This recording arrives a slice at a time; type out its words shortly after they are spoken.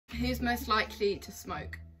Who's most likely to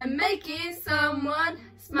smoke? And making someone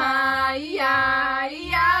smile.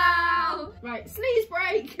 Right, sneeze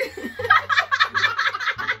break.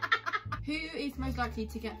 Who is most likely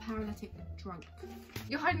to get paralytic drunk?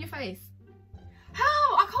 You're hiding your face. How?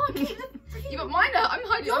 I can't keep the You got mine up. I'm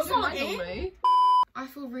hiding Yours mine not in. normally. I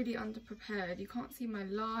feel really underprepared. You can't see my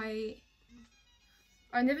light.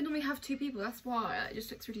 I never normally have two people. That's why. It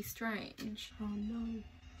just looks really strange. Oh no.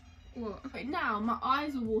 What? Right now, my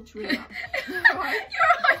eyes are watering up. Right?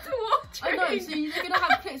 Your eyes are watering. I know, so you're going to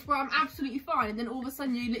have clips where I'm absolutely fine, and then all of a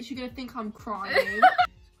sudden you're literally going to think I'm crying.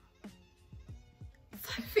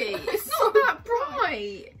 Sophie, it's not that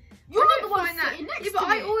bright. You're not the one Find sitting next Yeah, to but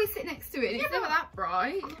I it. always sit next to it, and it's never that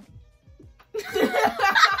bright.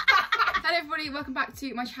 Hello everybody, welcome back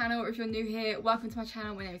to my channel, or if you're new here, welcome to my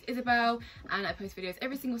channel. My name is Isabel and I post videos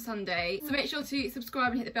every single Sunday, so make sure to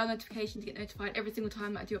subscribe and hit the bell notification to get notified every single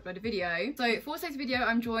time that I do upload a video. So for today's video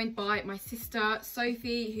I'm joined by my sister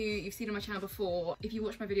Sophie, who you've seen on my channel before. If you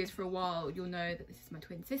watch my videos for a while you'll know that this is my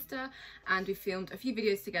twin sister, and we've filmed a few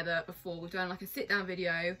videos together before. We've done like a sit down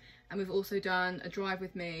video, and we've also done a drive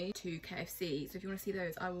with me to KFC, so if you want to see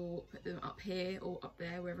those I will put them up here or up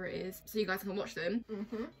there, wherever it is, so you guys can watch them.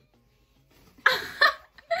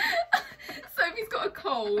 Sophie's got a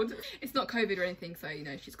cold. It's not COVID or anything, so you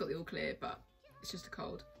know she's got the all clear, but it's just a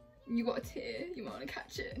cold. You got a tear, you might want to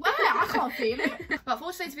catch it. Well, I can't feel it. But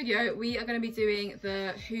for today's video we are going to be doing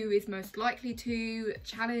the who is most likely to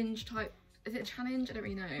challenge type. Is it a challenge? I don't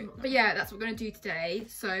really know. But yeah, that's what we're going to do today.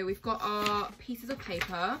 So we've got our pieces of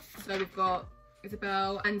paper. So we've got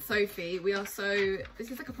Isabel and Sophie. We are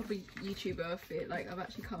this is like a proper YouTuber fit. Like I've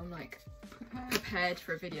actually come like prepared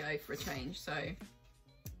for a video for a change. So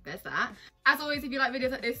there's that. As always, if you like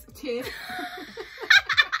videos like this, cheers.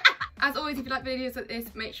 As always, if you like videos like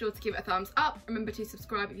this, make sure to give it a thumbs up. Remember to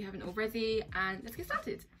subscribe if you haven't already, and let's get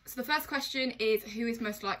started. So the first question is, who is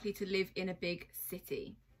most likely to live in a big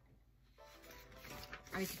city?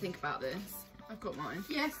 I need to think about this. I've got mine.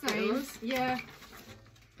 Yes, same. Yeah.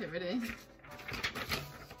 Okay, ready?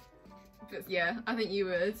 But yeah, I think you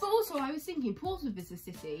would. But also, I was thinking, Portsmouth is a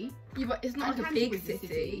city. Yeah, but it's not like a big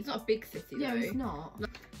city. It's not a big city though. Yeah, it's not.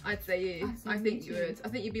 I'd say you. I think you would. I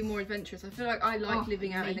think you'd be more adventurous. I feel like I like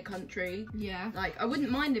living out in the country. Yeah. Like, I wouldn't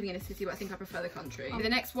mind living in a city, but I think I prefer the country. The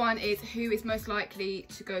next one is, who is most likely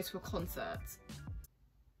to go to a concert?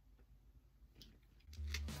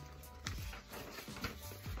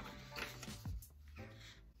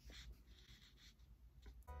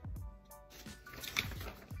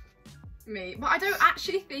 Me, but I don't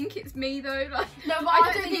actually think it's me though. Like, no, but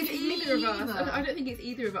I don't think it's either of us. I don't think it's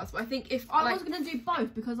either of us. But I think if I was gonna do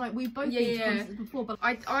both, because like we've both been to concerts before. But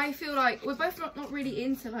I feel like we're both not really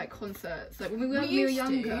into like concerts. Like when we were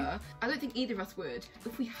younger, I don't think either of us would.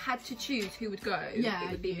 If we had to choose who would go,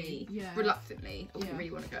 it would be me. Yeah. Reluctantly, I wouldn't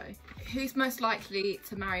really want to go. Who's most likely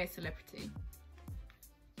to marry a celebrity?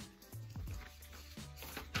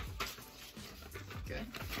 Okay.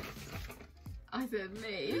 I said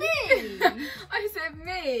me. Me? I said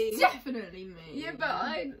me. Definitely me. Yeah, but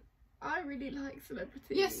I really like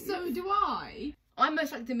celebrities. Yes, so do I. I'm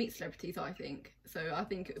most likely to meet celebrities, I think. So I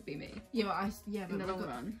think it would be me. Yeah, but in the long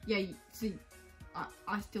run. Yeah, see,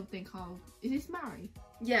 I still think I'll. Is this marry?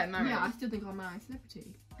 Yeah, marry. Yeah, I still think I'll marry a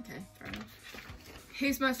celebrity. Okay, fair enough.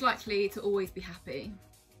 Who's most likely to always be happy?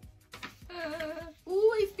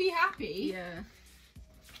 Always be happy? Yeah.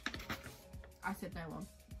 I said no one.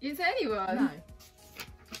 You didn't say anyone? No.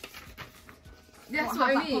 That's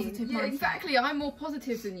what I mean. Yeah, exactly. I'm more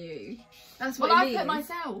positive than you. That's what I put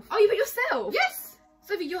myself. Oh, you put yourself? Yes!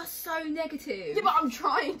 Sophie, you're so negative. Yeah, but I'm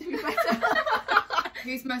trying to be better.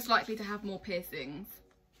 Who's most likely to have more piercings?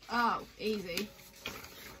 Oh, easy.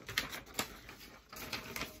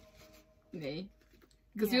 Me.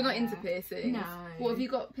 Because you're not into piercings. No. What have you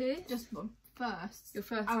got pierced? Just first. Your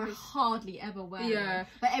first. I hardly ever wear them.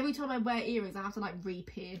 But every time I wear earrings I have to like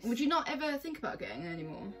re-pierce. Would you not ever think about getting it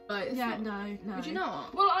anymore? Like, yeah, no. Would you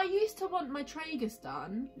not? Well, I used to want my tragus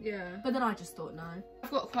done. Yeah. But then I just thought no.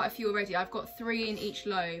 I've got quite a few already. I've got 3 in each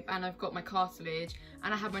lobe, and I've got my cartilage,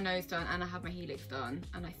 and I have my nose done, and I have my helix done,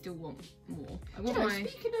 and I still want more. I want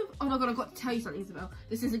speaking of, oh my god, I've got to tell you something, Isabel.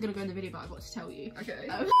 This isn't going to go in the video, but I've got to tell you. Okay.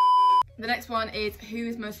 The next one is, who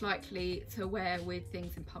is most likely to wear weird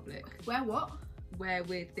things in public? Wear what? Wear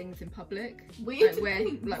weird things in public. Weird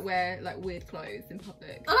things? Wear weird clothes in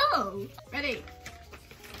public. Oh! Ready?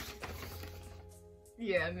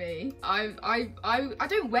 Yeah, me. I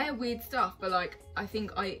don't wear weird stuff, but like I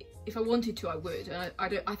think if I wanted to I would, and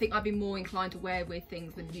I think I'd be more inclined to wear weird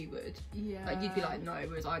things than you would. Yeah. Like you'd be like no,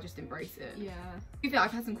 whereas I just embrace it. Yeah. To be fair,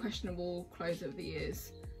 I've had some questionable clothes over the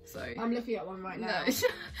years. So I'm looking at one right now.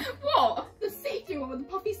 no. What? The see-through one with the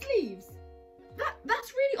puffy sleeves.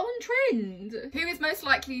 That's really on trend. Who is most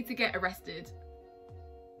likely to get arrested?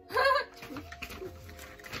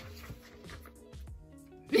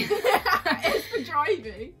 It's for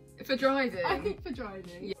driving. For driving? I think for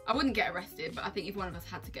driving. Yeah. I wouldn't get arrested, but I think if one of us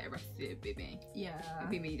had to get arrested, it'd be me. Yeah. It'd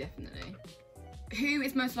be me, definitely. Who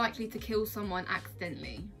is most likely to kill someone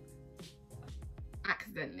accidentally?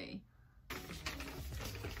 Accidentally.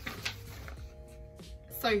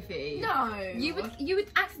 Sophie. No. You would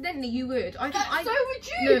accidentally, you would. I think So would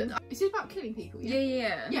you. No. Is it about killing people?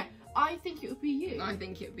 Yeah. Yeah. I think it would be you. I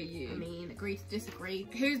think it would be you. I mean, agree to disagree.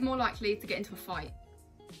 Who's more likely to get into a fight?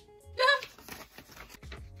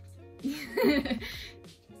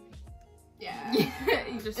 Yeah.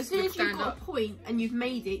 You just As soon as stand you've got up. a point and you've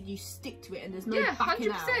made it, you stick to it and there's no Yeah, backing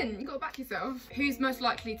 100%. out. You gotta back yourself. Who's most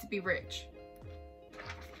likely to be rich?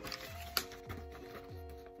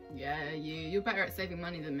 Yeah, you. You're better at saving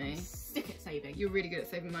money than me. Sick at saving. You're really good at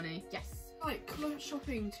saving money. Yes. Like, clothes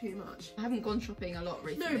shopping too much. I haven't gone shopping a lot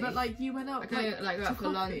recently. No, but like you went out I go to out for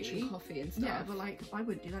lunch coffee. and coffee and stuff. Yeah, but like I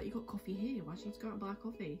wouldn't do that. You got coffee here. Why should you just go out and buy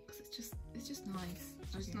coffee? Because it's just nice.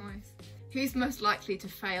 It's just nice. Who's most likely to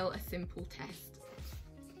fail a simple test?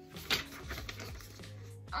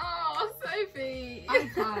 Oh, Sophie! I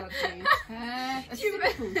can't do test. A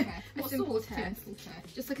simple test. A What simple sort of test. simple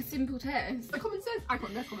test? Just like a simple test. A common sense. I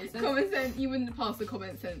got no common sense. Common sense. You wouldn't pass a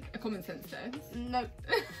common sense test. Nope.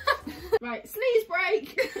 Right, sneeze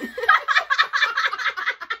break.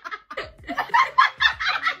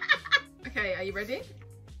 Okay, are you ready?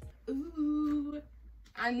 Ooh.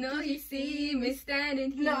 I know you see me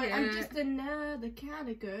standing here. No, I'm just another kind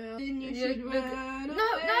of girl. Then you You should look run No,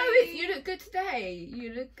 away. you look good today.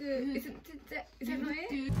 You look good. Is that not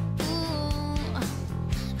it?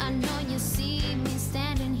 Ooh, I know you see me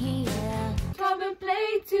standing here. Come and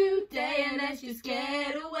play today and let's just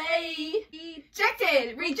get away.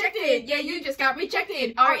 Rejected. Yeah, you just got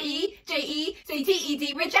rejected. REJECTED.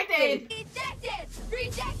 Rejected.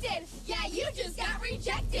 Rejected. Yeah, you just got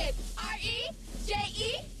rejected. REJECTED.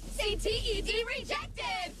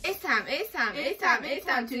 Rejected. It's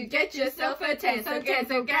time to get yourself a 10. So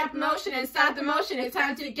get motion inside the motion. It's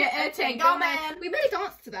time to get a 10. Go, man. We really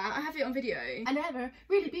danced to that. I have it on video. I never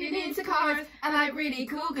really Been into cars. I like really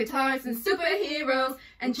cool guitars and superheroes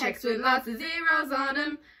and checks with lots of zeros on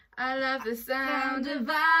them. I love the sound of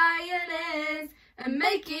violins and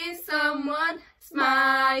making someone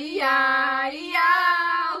smile.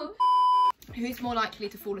 Who's more likely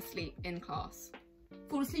to fall asleep in class?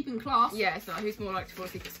 fall asleep in class. Yeah, so who's more likely to fall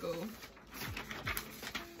asleep at school?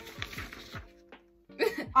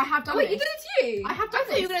 I have done Wait, this. you did it too? I have done I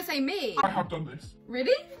thought you this. were going to say me. I have done this.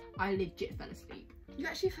 Really? I legit fell asleep. You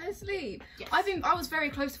actually fell asleep? Yes. I was very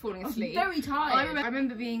close to falling I was asleep. very tired. I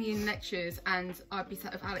remember being in lectures and I'd be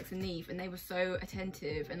sat with Alex and Neve and they were so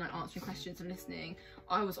attentive and like answering questions and listening.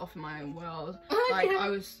 I was off in my own world. Like yeah.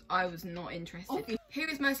 I was not interested. Okay. Who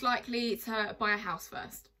is most likely to buy a house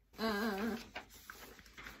first?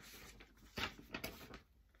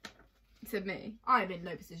 You said me. I'm in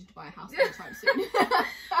no position to buy a house anytime soon.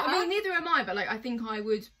 I mean, neither am I, but like I think I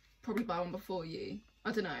would probably buy one before you.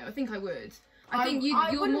 I don't know. I think I would. I think you're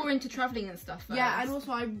wouldn't- more into travelling and stuff first. Yeah, and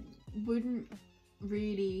also I wouldn't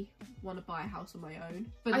really want to buy a house on my own.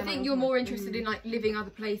 But I then think was you're like, more interested in like living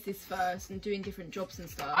other places first and doing different jobs and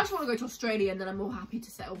stuff. I just want to go to Australia and then I'm more happy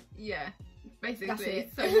to settle. Yeah, basically. That's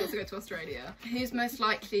it. So he wants to go to Australia. Who's most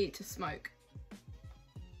likely to smoke?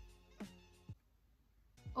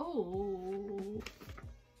 Oh.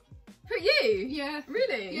 Who, you? Yeah.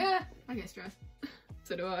 Really? Yeah. I get stressed.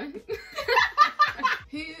 So do I.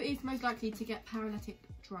 Who is most likely to get paralytic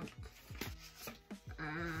drunk?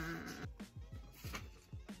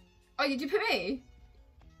 Oh, did you put me?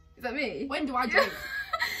 Is that me? When do I drink?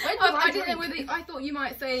 When do I I didn't know drink? whether I thought you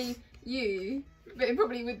might say you, but it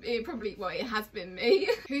probably well, it has been me.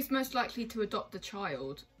 Who's most likely to adopt a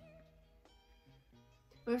child?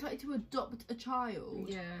 Most likely to adopt a child?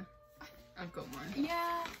 Yeah, I've got mine.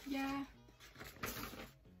 Yeah, yeah.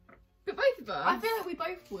 But both of us. I feel like we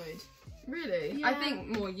both would. Really? Yeah. I think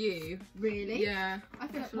more you. Really? Yeah. I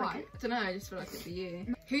feel like like why? I don't know, I just feel like it'd be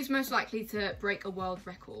you. Who's most likely to break a world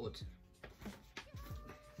record?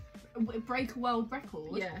 Break a world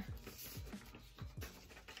record? Yeah.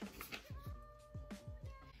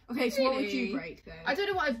 Okay, so what would Really? you break then? I don't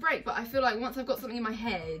know what I'd break, but I feel like once I've got something in my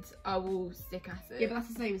head, I will stick at it. Yeah, but that's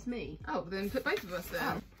the same as me. Oh, then put both of us then.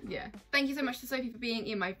 Oh. Yeah. Thank you so much to Sophie for being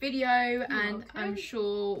in my video, and welcome. I'm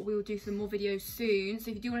sure we will do some more videos soon.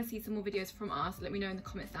 So if you do want to see some more videos from us, let me know in the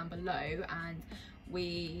comments down below, and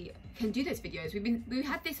we can do those videos. We've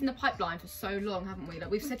had this in the pipeline for so long, haven't we? Like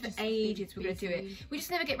we've said for ages we're going to do it. We just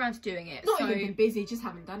never get around to doing it. Not even been busy, just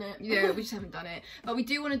haven't done it. Yeah, we just haven't done it. But we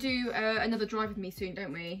do want to do another drive with me soon,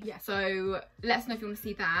 don't we? Yeah. So let us know if you want to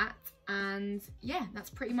see that. And yeah, that's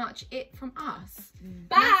pretty much it from us.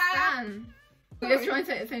 Bye! Let's try and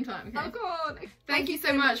say it at the same time. Okay? Oh god. Thank you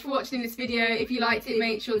so much for watching this video. If you liked it,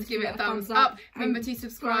 make sure to give it a thumbs up. Remember to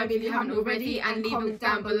subscribe if you haven't already and leave them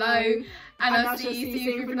down below. And I'll see you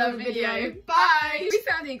soon for another video. Bye! We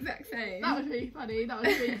sound the exact same. That was really funny. That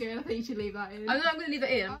was really good. I think you should leave that in. I'm going to leave it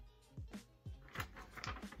in.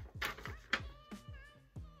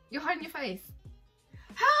 You're hiding your face.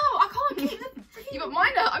 How? I can't keep the... You got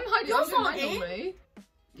mine up. I'm hiding Yours mine not in. normally.